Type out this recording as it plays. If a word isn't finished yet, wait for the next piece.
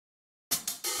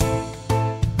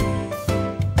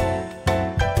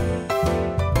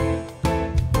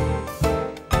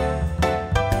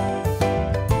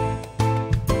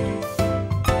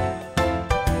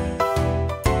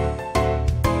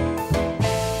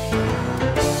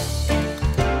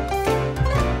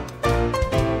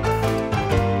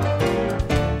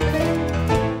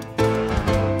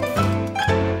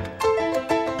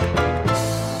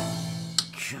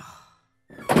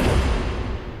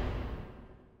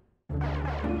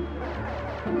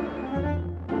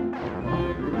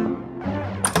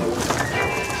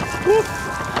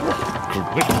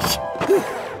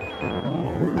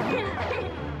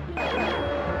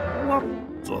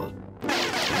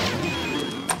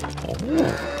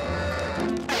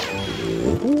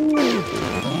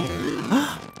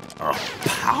A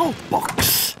power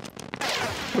box.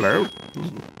 Hello.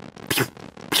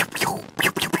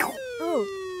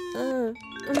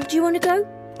 Oh, do you want to go?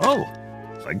 Oh,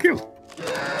 thank you.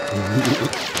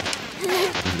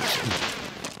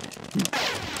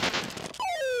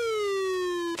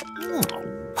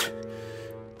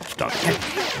 Start again.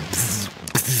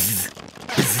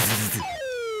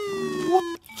 What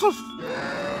the?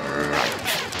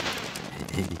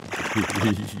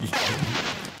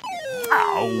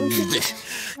 Ow!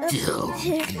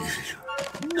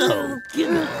 No, get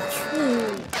off.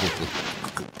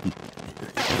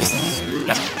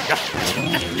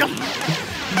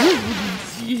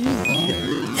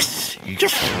 Yes.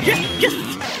 Get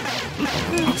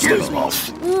off.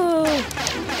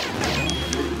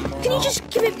 Can you just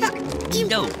give it back?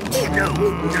 No.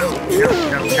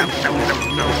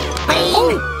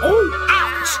 Oh,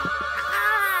 ouch!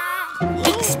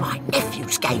 It's my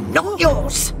nephew's game, not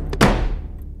yours.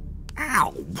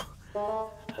 Ow!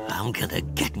 I'm gonna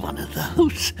get one of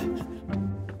those.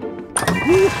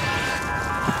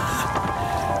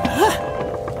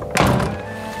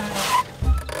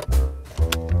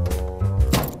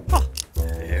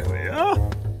 Here we are.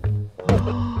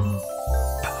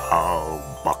 Power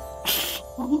box.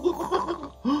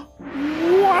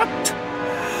 What?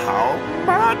 How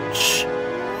much?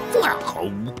 Wow.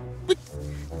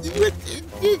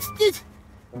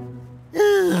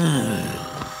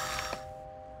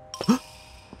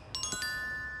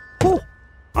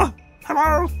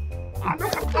 Hello?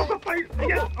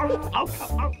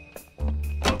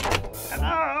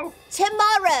 Hello?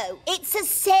 Tomorrow, it's a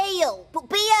sale, but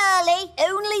be early.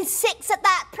 Only 6 at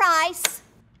that price.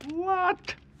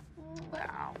 What?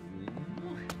 Wow.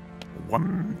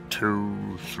 1,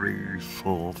 2, 3,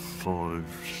 4, 5,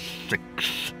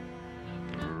 6.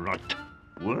 Right.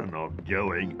 We're not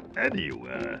going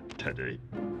anywhere, Teddy.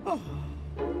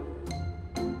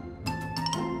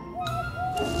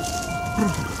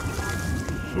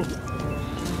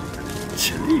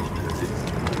 Chilly, Teddy.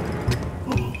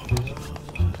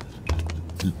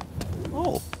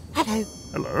 Oh. Hello.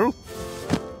 Hello.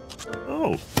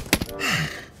 Oh.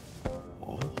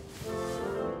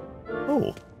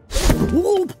 Oh.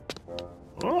 Whoop.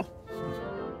 Oh.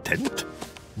 Tent.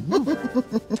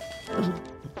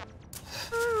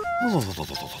 Oh,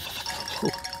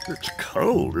 it's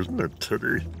cold, isn't it,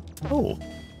 Teddy? Oh,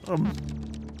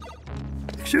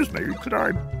 excuse me, could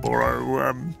I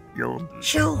borrow, your...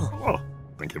 Sure. Oh,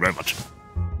 thank you very much.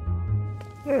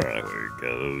 There we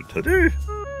go, Teddy.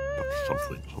 But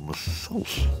something's on the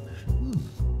sauce.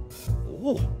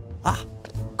 Oh. Ah.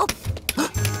 Oh.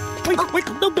 Wait,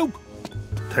 no.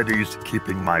 Teddy's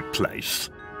keeping my place.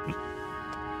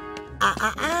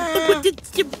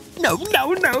 No.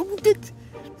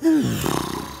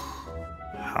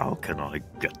 How can I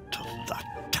get to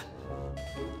that?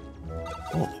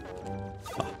 Oh.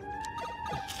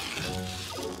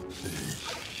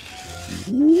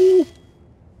 Ooh.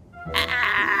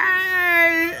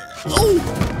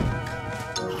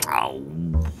 Ow.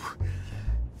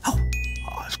 Oh,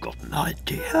 I've got an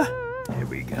idea. Here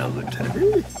we go,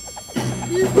 Teddy.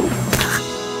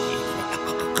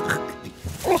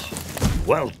 Oh,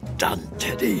 well done,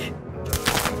 Teddy.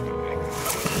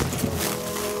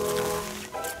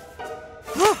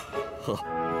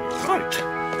 Right.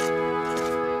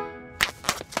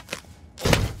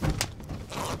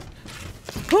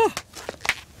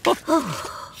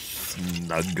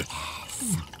 Snug.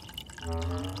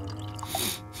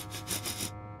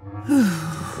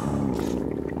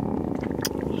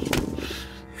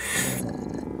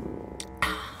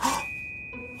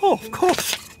 Oh, of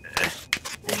course.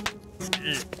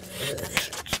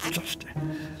 Just...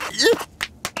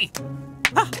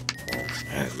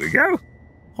 There we go.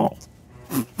 Oh.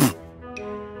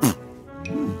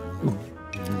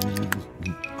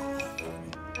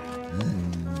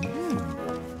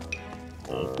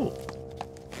 Oh.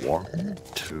 1,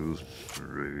 2,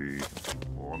 3.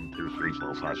 1, 2, 3,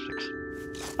 4, 5, 6.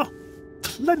 Oh,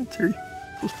 plenty.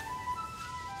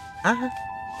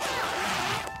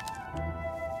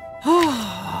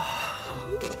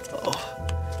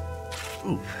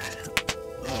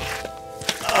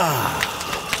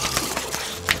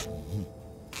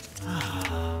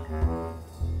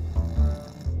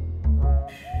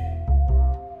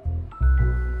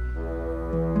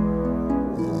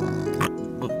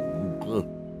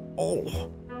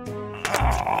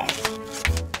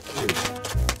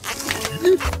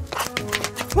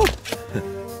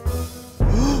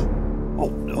 Oh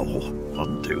no.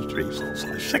 1, 2, 3, 4,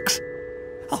 5, 6.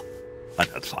 Oh, and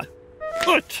that's fine.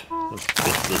 Right, let's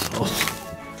get this house.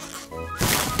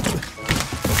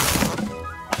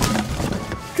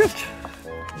 Good.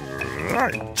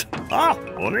 Right.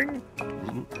 Morning.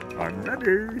 I'm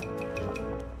ready.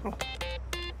 Oh.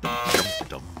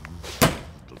 Dum,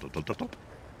 dum, dum, dum, dum.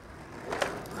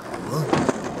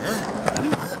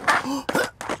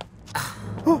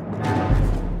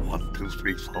 1, 2,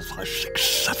 3, 4, 5, 6,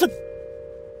 7.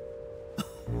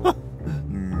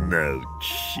 No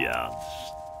chance.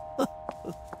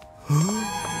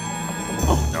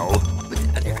 Oh no.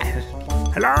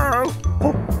 Hello?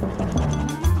 Oh,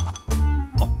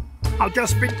 I'll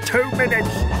just be 2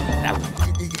 minutes.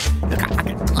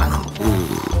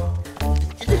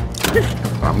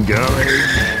 I'm going.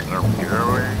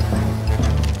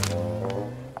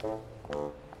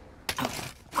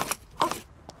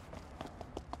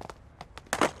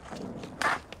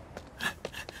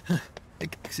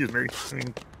 Excuse me.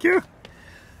 Thank you.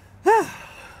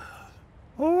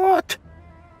 What?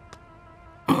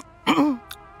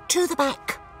 To the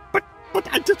back. But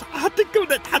I just had to go.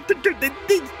 That had to do this.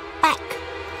 Back.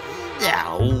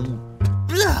 No.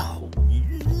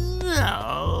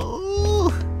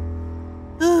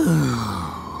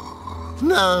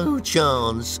 No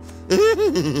chance.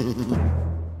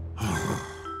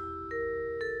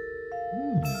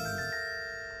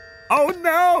 Oh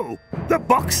no! The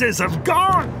boxes have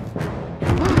gone!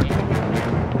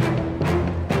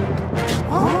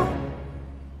 Huh?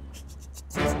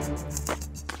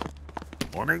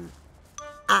 Morning.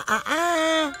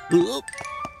 Oh.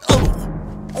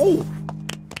 Oh!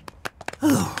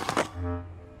 Oh.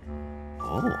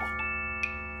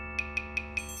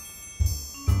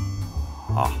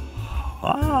 Ah.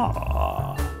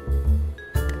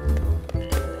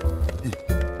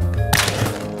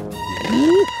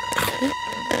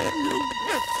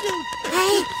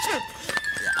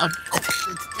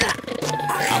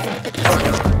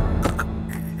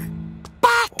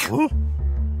 Back. Oh.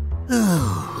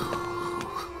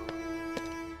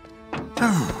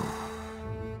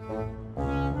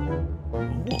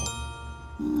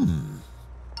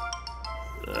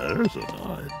 There's an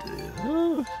idea.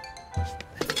 Oh.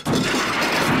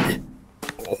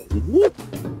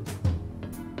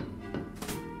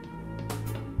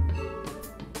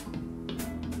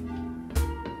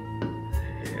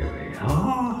 Here we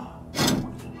are.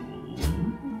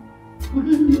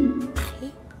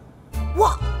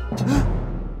 What?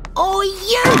 Oh,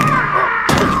 you!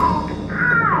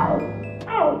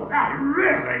 Oh, that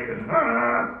really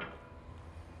hurt.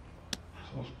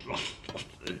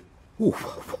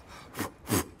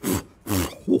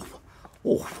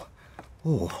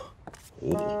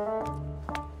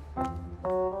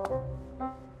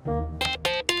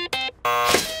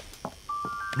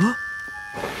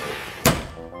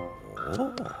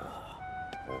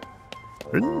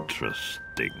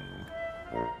 Interesting.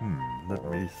 Let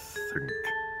me think.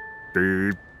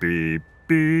 Beep, beep,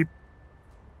 beep.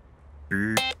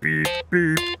 Beep, beep,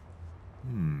 beep.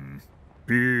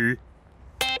 Beep.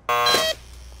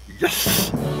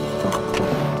 Yes!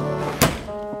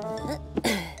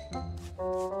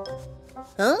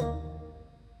 Huh?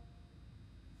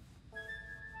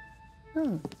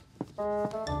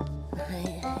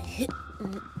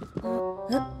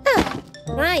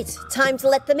 Right, time to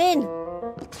let them in.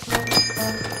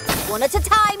 One at a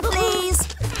time, please.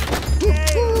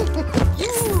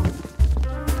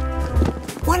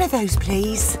 One of those,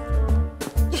 please.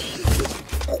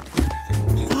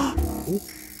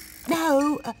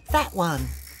 No, that one.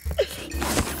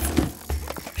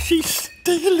 She's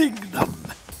stealing them.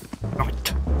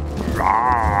 Right.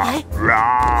 Rah,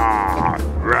 rah,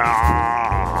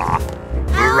 rah.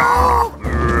 Rah,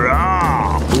 rah.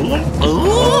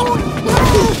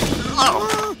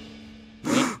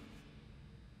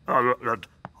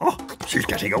 Oh, she's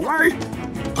getting away.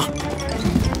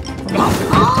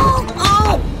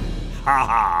 Ha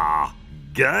ha.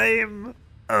 Game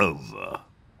over.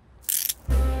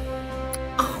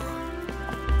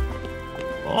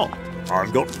 Oh,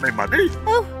 I've got my money.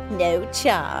 Oh, no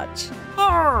charge.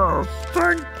 Oh,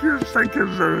 thank you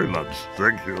very much.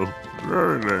 Thank you.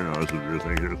 Very, very nice of you,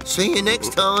 thank you. See you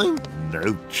next time.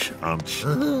 No chance.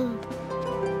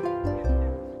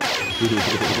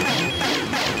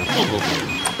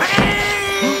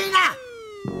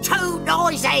 Too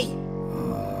noisy.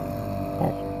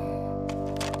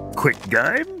 Quick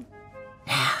game?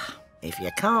 If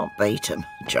you can't beat 'em,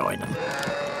 join 'em.